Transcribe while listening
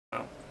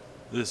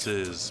This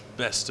is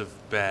Best of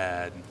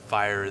Bad,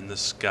 Fire in the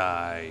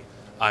Sky.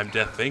 I'm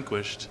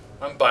deathVANQUISHED.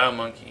 I'm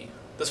Biomonkey.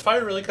 Does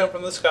fire really come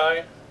from the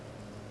sky?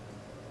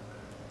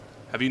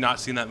 Have you not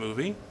seen that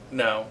movie?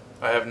 No,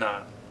 I have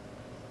not.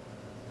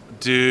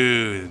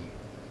 Dude,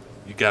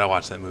 you gotta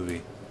watch that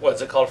movie.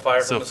 What's it called?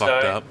 Fire So from the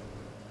fucked sky? up.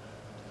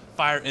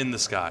 Fire in the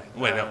Sky.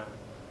 Wait, no.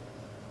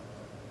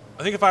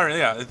 I think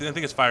I think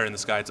it's Fire in the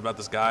Sky. It's about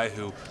this guy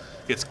who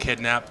gets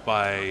kidnapped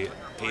by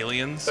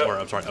aliens, or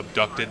I'm sorry,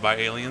 abducted by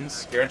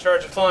aliens. You're in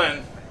charge of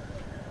flying.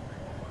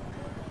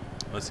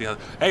 Let's see how.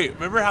 Hey,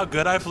 remember how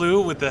good I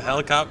flew with the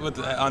helicopter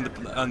on the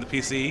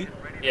PC?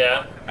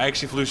 Yeah. I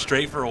actually flew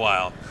straight for a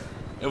while,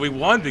 and we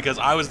won because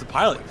I was the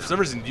pilot. For some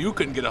reason, you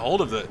couldn't get a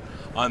hold of it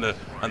on the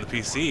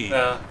PC.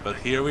 No. But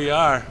here we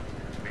are.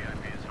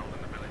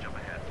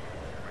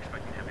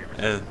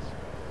 And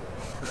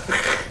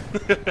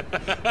Here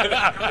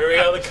we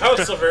go, the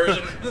coastal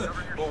version.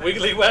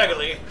 Wiggly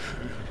waggly.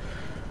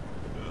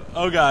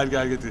 oh god,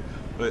 gotta get to.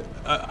 But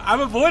I'm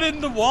avoiding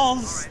the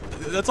walls.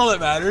 That's all that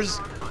matters.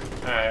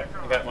 Alright,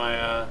 I got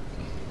my,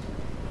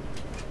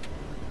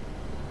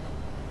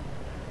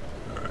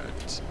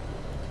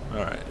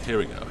 Alright, here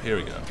we go, here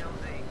we go.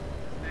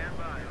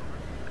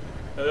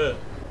 Ugh.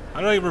 How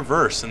do I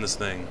reverse in this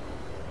thing?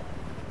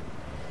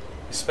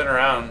 You spin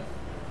around.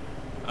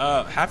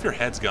 Half your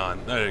head's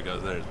gone. There it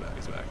goes, there's back,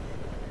 he's back.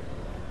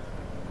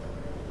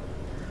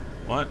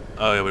 What?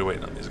 Oh yeah, we're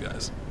waiting on these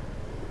guys.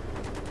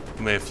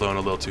 We may have flown a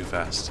little too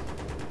fast.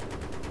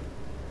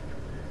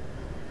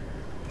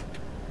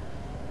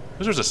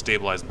 There's a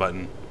stabilized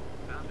button.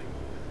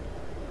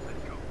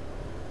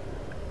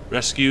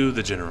 Rescue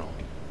the general.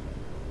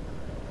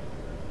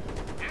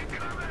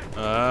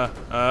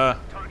 Trying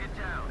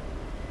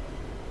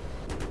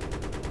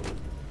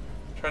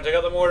to take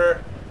out the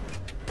mortar.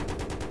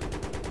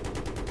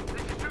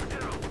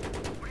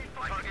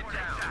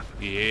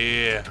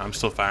 Yeah, I'm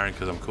still firing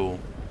because I'm cool.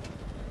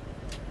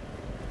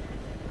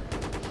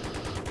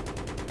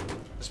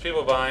 There's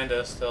people behind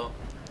us still.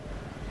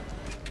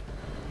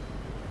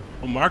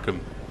 Oh, mark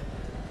him.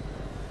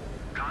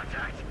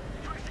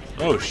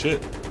 Oh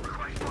shit.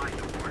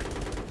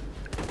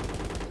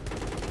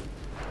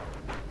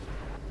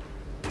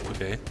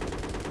 Okay.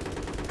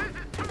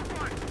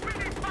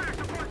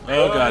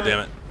 Oh god damn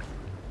it.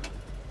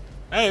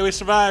 Hey, we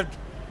survived.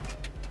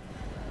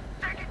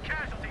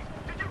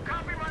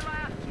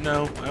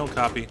 No, I don't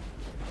copy.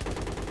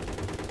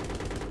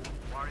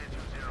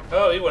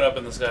 Oh, he went up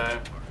in the sky.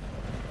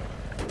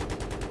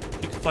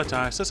 You can fly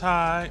high, says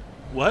hi.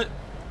 What?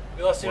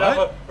 We lost the What?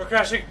 alpha. We're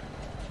crashing.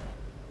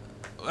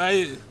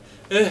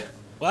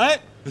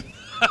 What?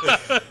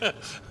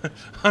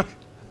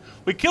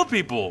 We kill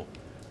people.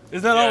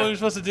 Isn't that all we're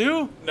supposed to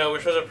do? No, we're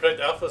supposed to protect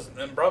Alpha's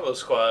and Bravo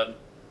squad.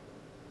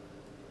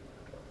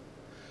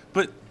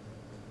 But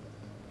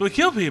we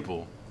kill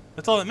people.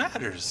 That's all that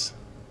matters.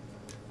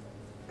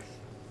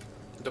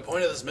 The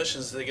point of this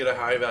mission is to get a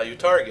high value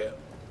target.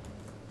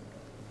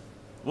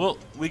 Well,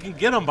 we can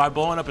get him by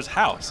blowing up his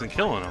house and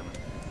killing him.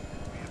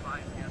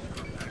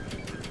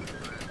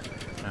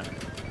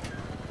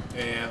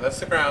 Yeah, that's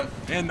the ground.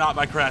 And not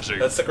by crashing.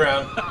 That's the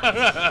ground.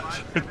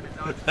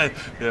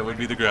 That would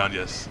be the ground,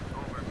 yes.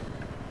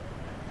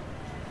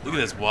 Look at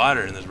this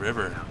water in this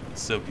river.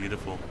 It's so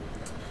beautiful.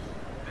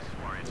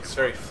 It's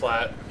very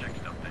flat.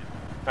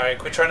 Alright,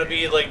 quit trying to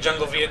be like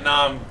Jungle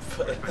Vietnam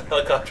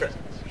helicopter.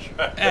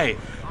 Hey,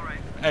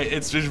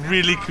 it's just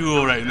really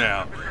cool right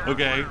now.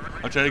 Okay,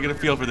 I'm trying to get a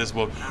feel for this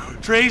one.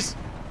 Trees.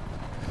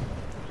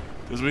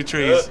 Those are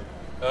trees.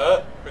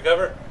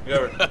 Recover.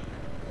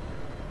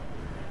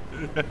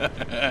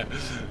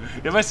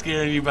 Am I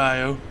scaring you,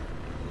 Bio?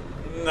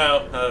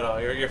 No, not at all.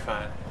 You're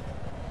fine.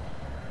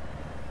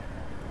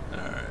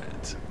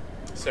 Alright.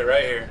 Sit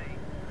right here.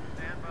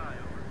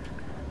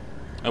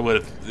 I would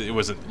if it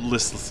wasn't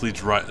listlessly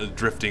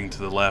drifting to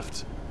the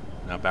left.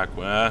 Now back.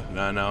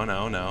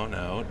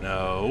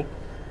 No.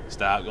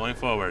 Stop going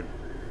forward.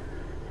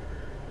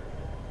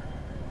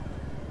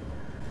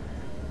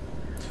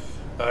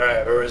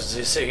 Alright, we're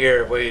just sit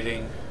here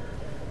waiting.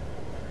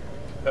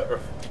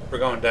 We're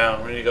going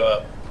down. We need to go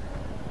up.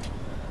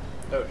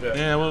 Oh shit.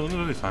 Yeah, well,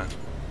 we'll be fine.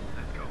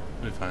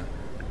 We'll be fine.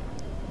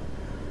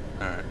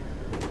 Alright.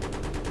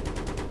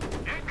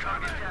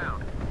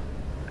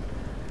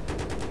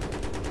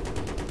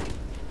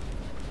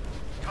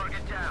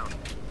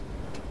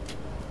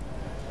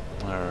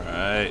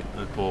 Alright,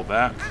 let's pull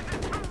back.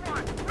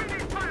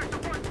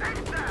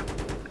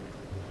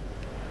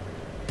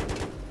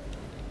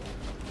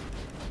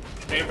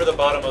 Aim for the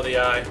bottom of the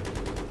eye.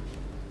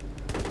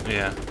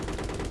 Yeah.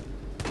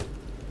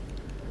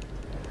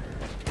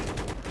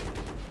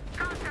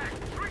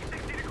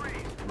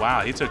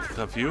 Wow, he took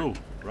a few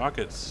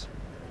rockets.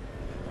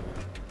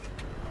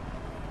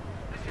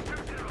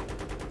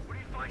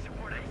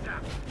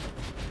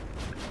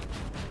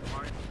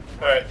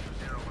 Alright.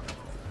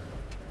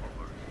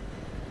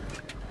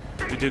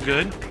 We do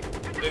good?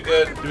 Do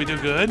good. Did we do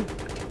good?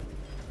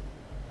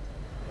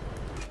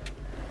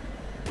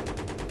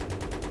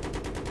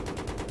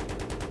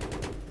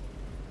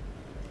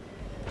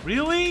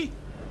 Really?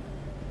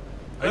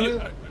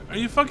 Are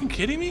you fucking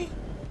kidding me?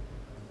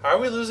 How are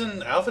we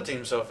losing Alpha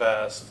Team so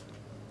fast?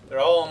 They're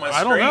all on my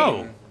screen. I don't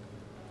know.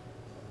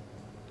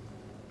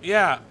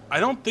 Yeah, I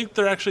don't think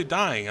they're actually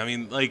dying. I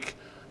mean, like,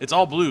 it's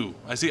all blue.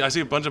 I see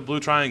a bunch of blue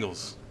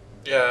triangles.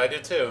 Yeah, I do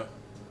too.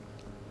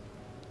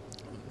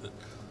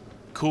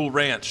 Cool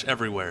ranch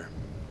everywhere.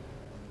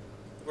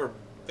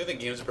 I think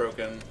the game's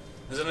broken.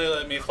 Isn't it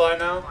letting me fly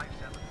now?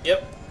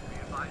 Yep.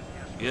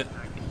 Yep.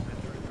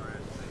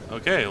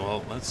 Okay,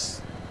 well,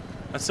 that's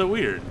so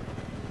weird.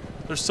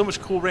 There's so much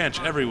cool ranch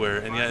everywhere,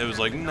 and yet it was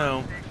like,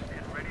 no.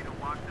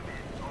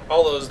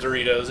 All those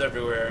Doritos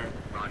everywhere.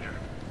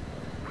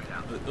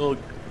 Well,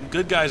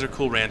 good guys are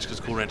Cool Ranch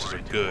because Cool Ranches are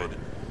good,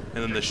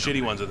 and then the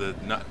shitty ones are the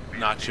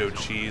nacho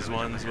cheese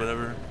ones,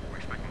 whatever.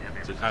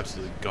 It's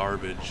absolute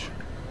garbage.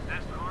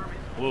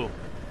 Whoa.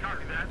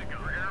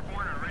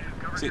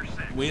 See,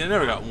 we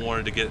never got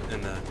warned to get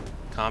in the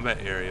combat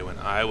area when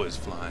I was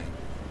flying.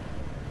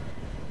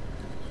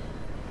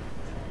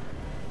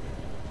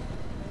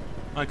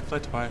 I can fly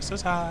twice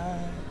as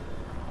high.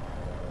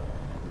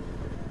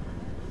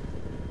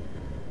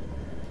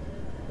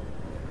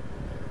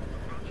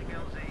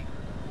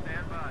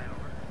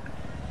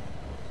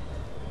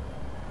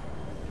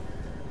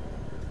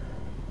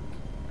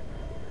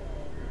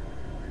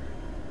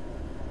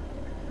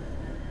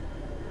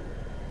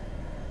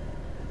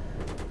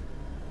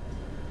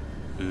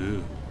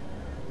 Ooh.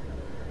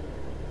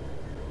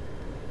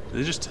 Did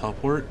they just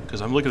teleport?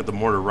 Because I'm looking at the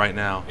mortar right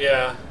now.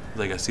 Yeah.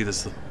 Like, I see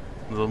this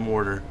little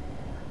mortar.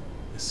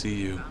 I see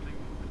you.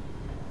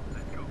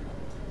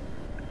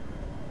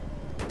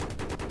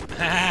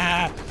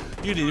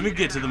 You didn't even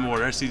get to the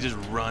mortar. I see you just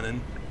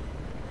running.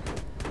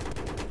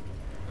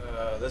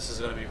 This is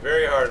going to be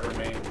very hard for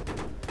me.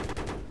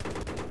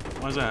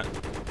 Why's that?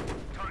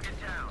 Target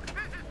down. This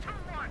is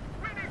 2-1.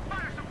 We need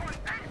fire support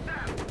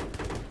ASAP.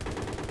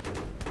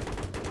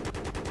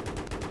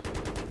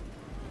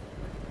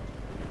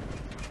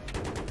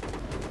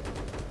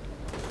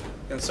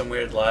 And some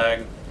weird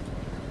lag.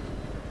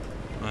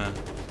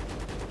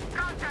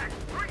 Contact.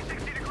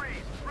 360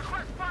 degrees.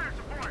 Request fire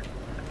support.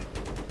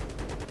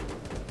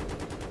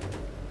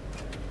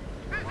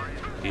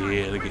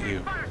 Yeah, look at you.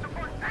 Fire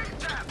support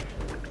ASAP.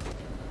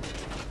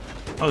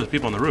 Oh, there's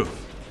people on the roof.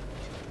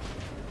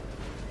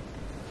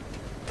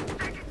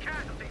 Taking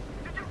casualties.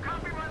 Did you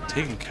copy my last?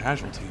 Taking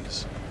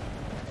casualties.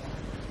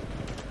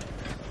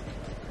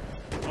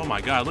 Oh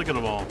my god, look at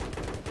them all.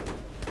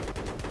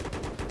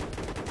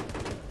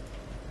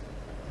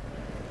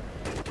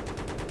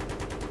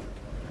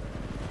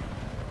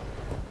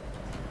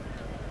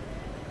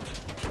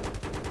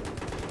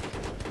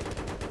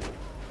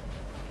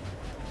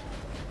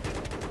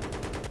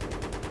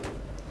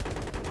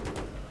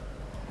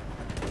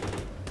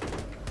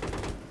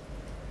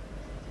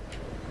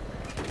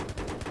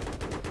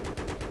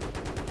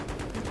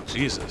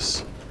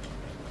 Jesus.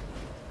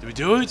 Did we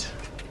do it?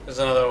 There's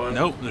another one.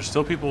 Nope, there's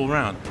still people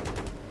around.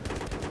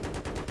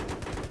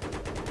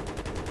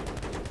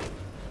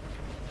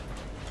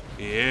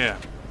 Yeah.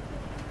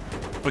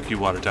 Fuck you,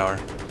 water tower.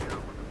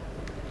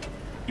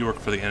 You work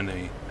for the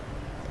enemy.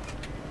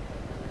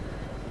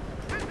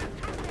 This is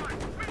 2-1.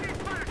 We need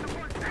fire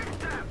support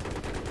ASAP.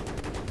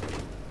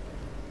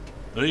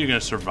 Are you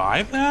gonna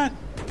survive that?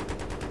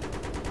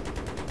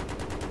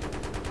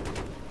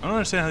 I don't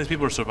understand how these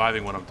people are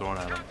surviving what I'm throwing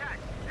at them.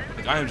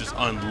 Like, I am just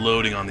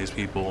unloading on these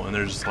people, and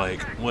they're just like,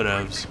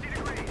 whatevs.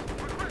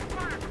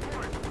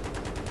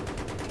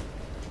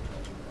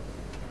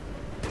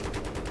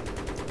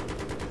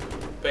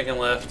 Big and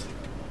left.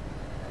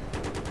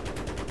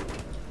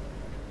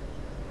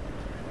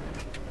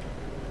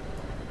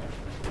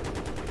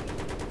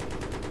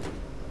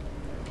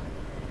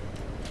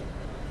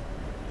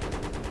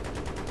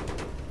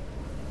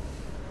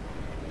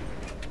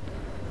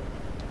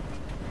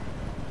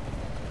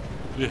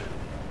 Yeah.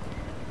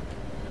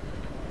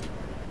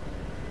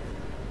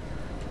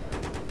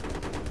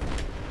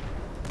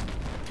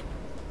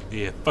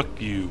 Yeah, fuck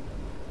you.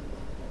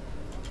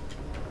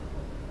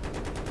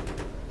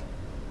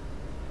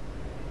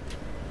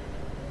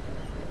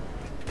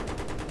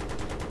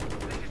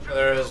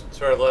 There it is.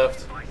 To our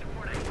left.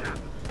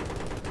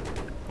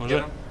 What was Get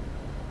it? him?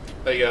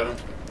 Oh, you got him.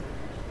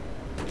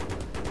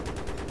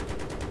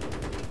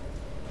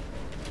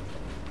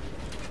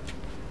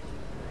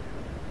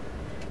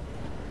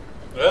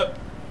 Yep.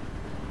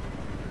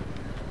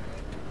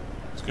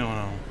 What's going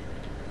on?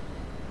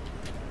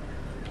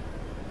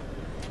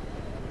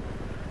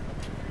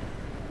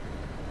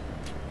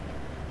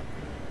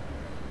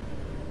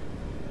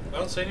 I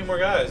don't see any more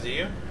guys, do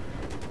you?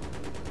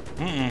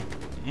 Mm-mm.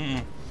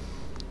 Mm-mm.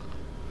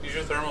 Use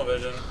your thermal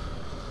vision.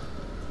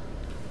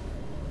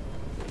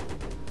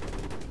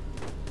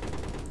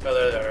 Oh,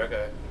 there they are,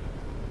 okay.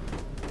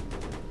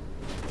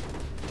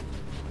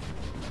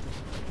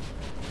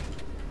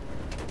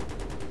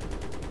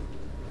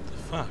 The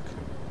fuck?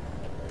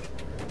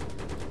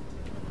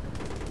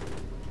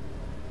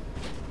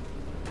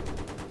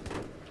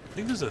 I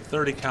think there's a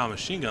 30 cal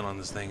machine gun on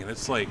this thing, and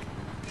it's like,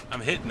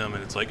 I'm hitting them,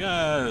 and it's like, We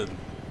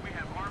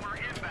have armor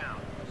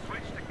inbound.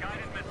 Switch to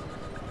guided missiles.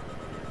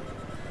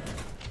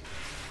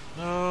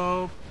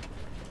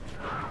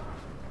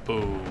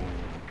 Boom.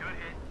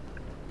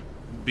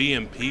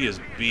 BMP is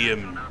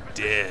BM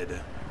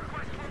dead.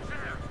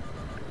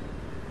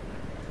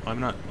 I'm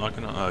not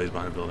locking on. Oh, he's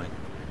behind a building.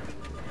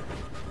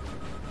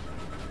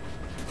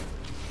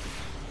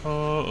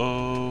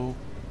 Uh-oh.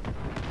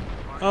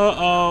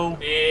 Uh-oh.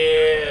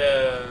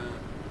 Yeah.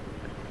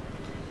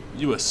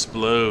 You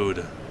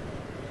explode.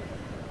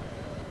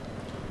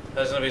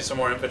 There's gonna be some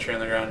more infantry on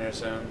the ground here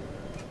soon.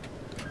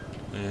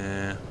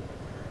 Yeah.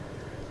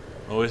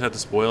 Always have to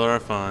spoil our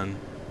fun.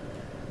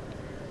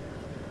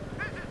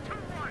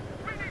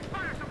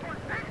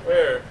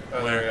 Where?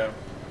 Oh, there we go.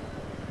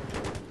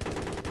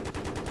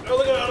 Oh,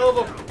 look at all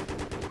of them!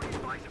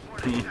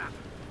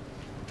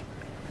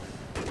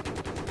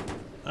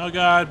 Oh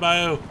god,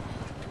 Bio.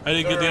 I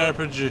didn't get the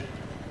RPG.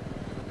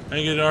 I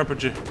didn't get the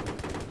RPG.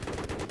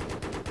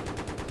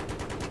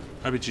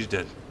 RPG's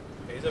dead.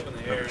 He's up in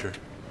the air. Aperture.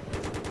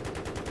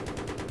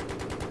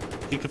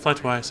 He can fly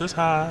twice as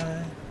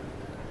high.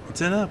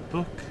 It's in a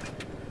book.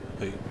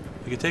 Wait,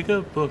 you can take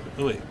a book.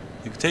 Oh wait,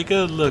 you can take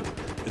a look.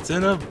 It's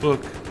in a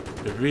book.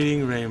 The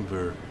Reading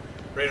Rainbow.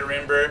 Ready to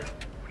Rainbow.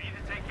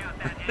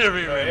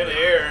 Every Oh, in the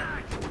air.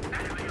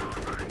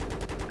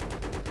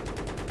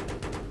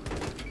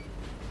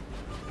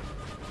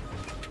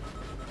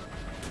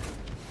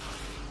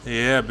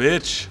 Yeah,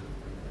 bitch.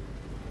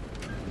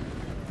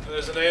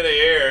 There's an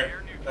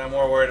anti-air that I'm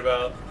more worried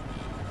about.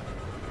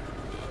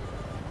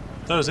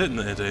 Thought I was hitting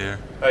the anti-air.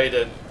 Oh, you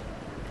did.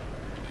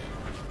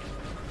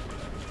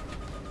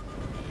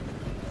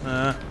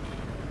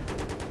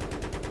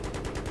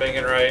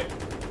 Banging right.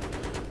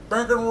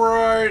 Banging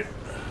right!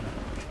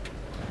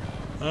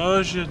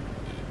 Oh shit.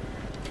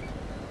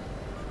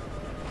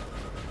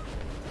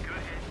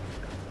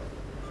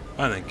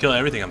 I didn't kill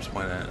everything I'm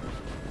pointing at.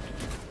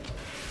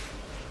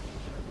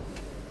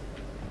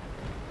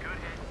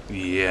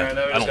 Yeah, Alright,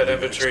 now we I just don't got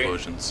like infantry.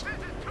 explosions.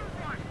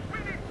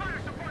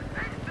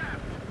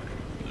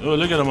 Oh,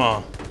 look at them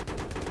all.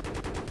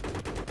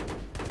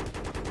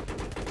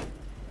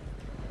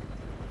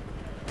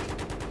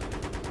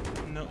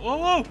 No,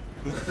 oh, whoa!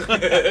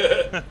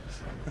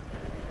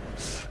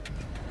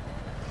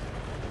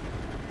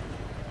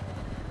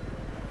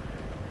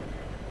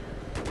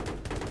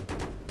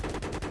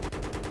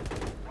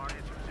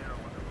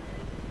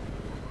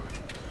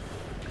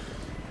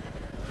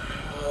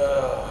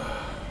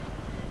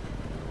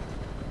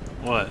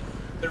 What?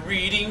 The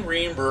Reading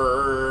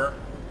Rainbow.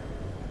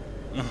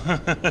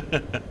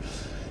 Did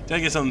I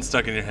get something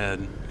stuck in your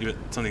head? You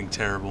got something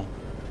terrible.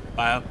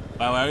 Bio,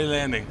 why are you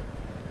landing?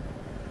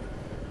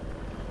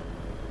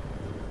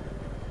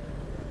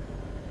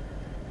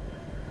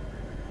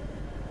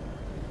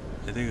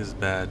 I think this is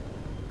bad.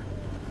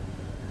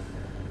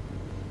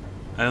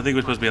 I don't think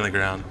we're supposed to be on the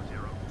ground.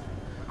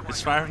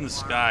 It's fire from the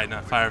sky,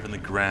 not fire from the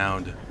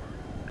ground.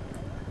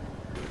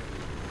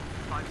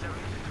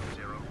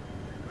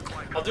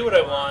 I'll do what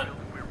I want.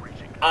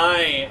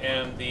 I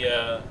am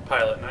the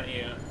pilot, not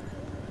you.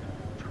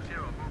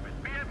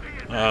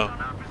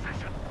 Oh.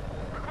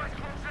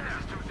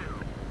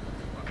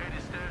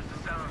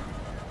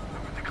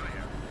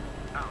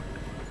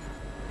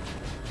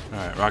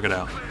 Alright, rock it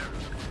out.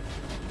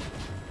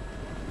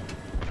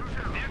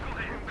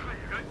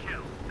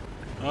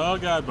 Oh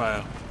god,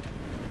 Bio.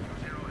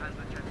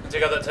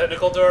 Take out that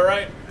technical door,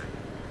 right?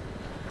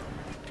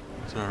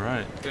 It's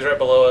alright. He's right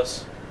below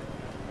us.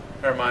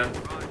 Never mind.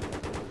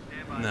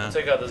 No.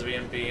 Take out this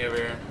BMP over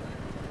here.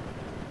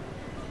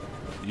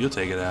 You'll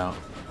take it out.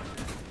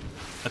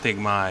 I think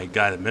my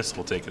guided missile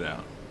will take it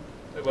out.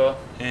 It will.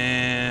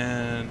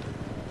 And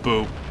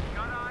boop.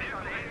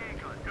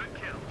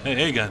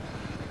 Hey, gun.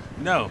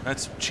 No,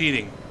 that's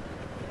cheating.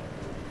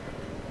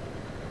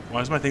 Why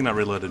is my thing not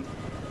reloaded?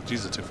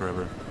 Jesus, it took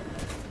forever.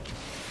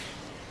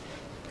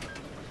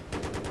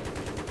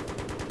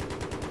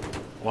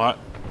 What?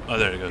 Oh,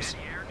 there it goes.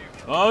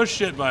 Oh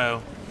shit,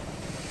 Bio.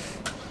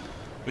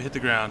 We hit the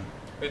ground.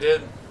 We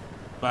did.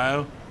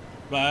 Bio?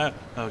 Bio?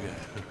 Okay.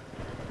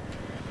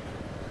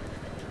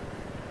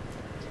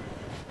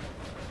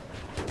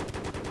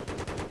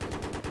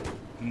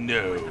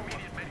 No.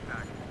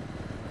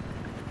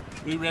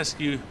 We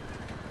rescue.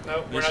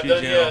 Nope, we're not Rescue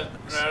done jail. yet.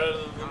 We're not out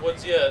of the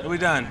woods yet. Are we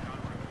done?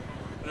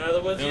 We're not out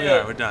of the woods There we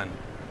yet. are. We're done.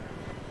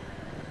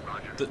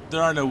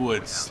 There are no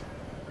woods.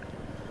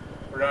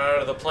 We're not out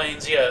of the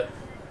plains yet.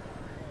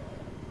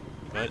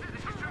 What?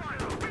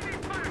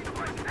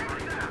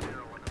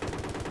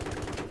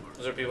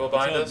 Is there people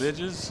behind us? What's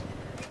up, bitches?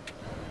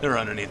 They're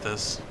underneath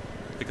us.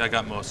 I think I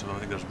got most of them. I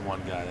think there's one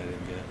guy that I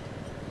didn't get.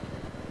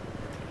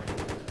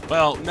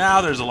 Well, now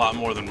there's a lot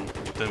more than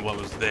what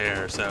was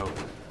there, so...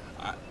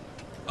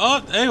 Oh,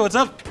 hey, what's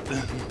up?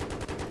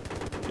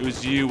 It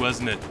was you,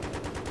 wasn't it?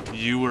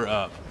 You were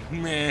up.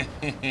 Meh.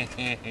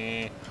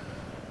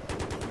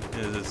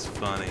 This is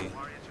funny.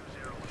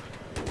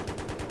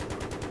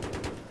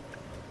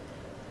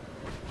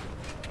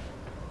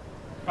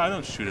 I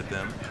don't shoot at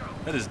them.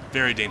 That is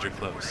very danger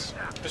close.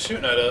 They're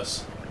shooting at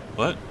us.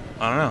 What?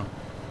 I don't know.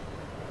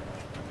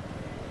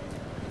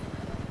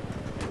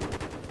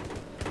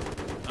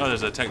 Oh,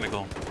 there's a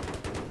technical.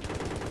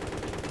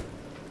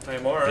 I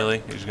anymore. Really?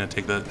 You're just gonna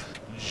take the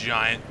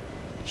giant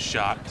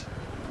shot?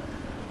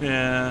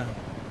 Yeah.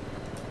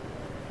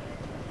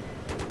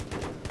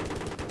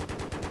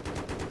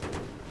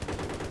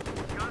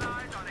 Got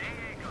eyes on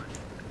AA guns.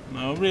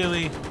 No,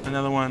 really?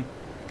 Another one?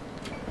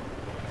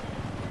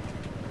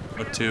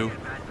 Or two?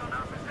 Advanced on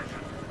our position.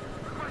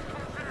 Request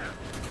close air.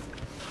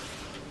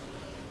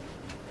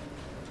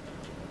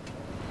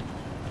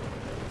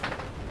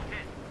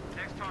 Hit.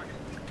 Next target.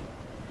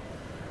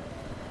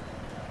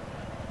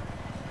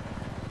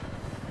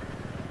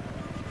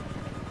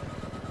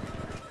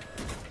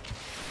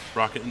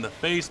 Rocket in the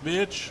face,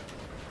 bitch.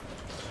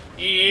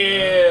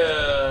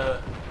 Yeah.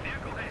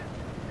 Vehicle hit.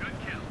 Good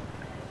kill.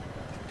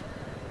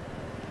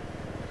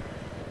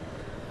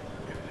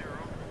 2-0.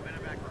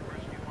 Medevac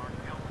rescue mark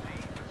LZ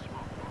with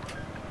smoke.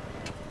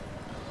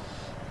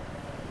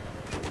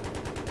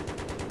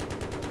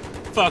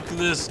 Fuck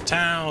this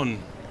town.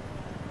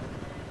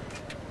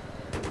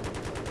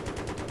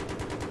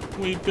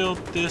 We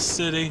built this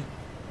city.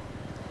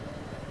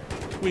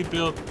 We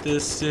built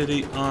this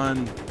city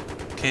on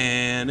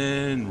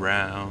cannon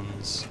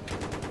rounds.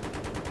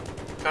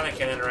 Kind of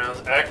cannon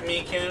rounds.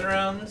 Acme cannon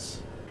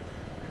rounds.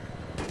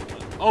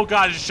 Oh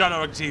god, I just shot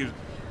out a team.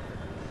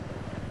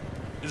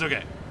 It's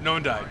okay. No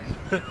one died.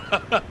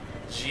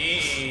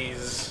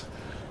 Jeez.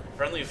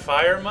 Friendly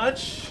fire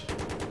much?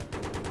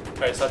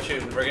 Alright, stop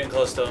shooting. We're getting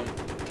close to him.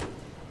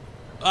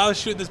 Oh,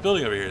 let's shoot this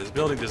building over here. This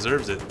building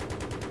deserves it.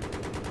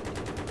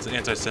 It's an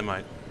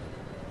anti-Semite.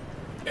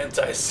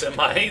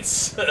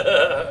 Anti-Semites.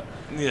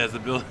 Yes, the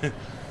building.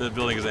 The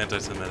building is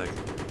anti-Semitic.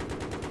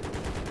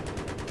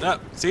 Ah,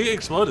 see, it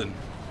exploded.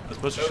 I was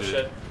supposed to Oh shoot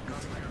shit. it.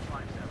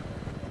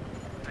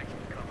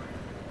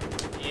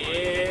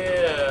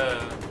 Yeah.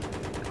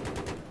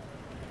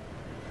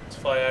 Let's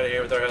fly out of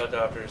here with our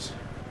helicopters.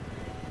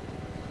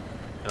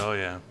 Oh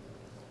yeah,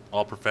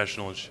 all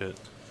professional and shit.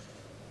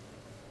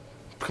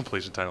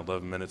 Completion time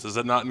 11 minutes. Does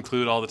that not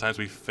include all the times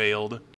we failed?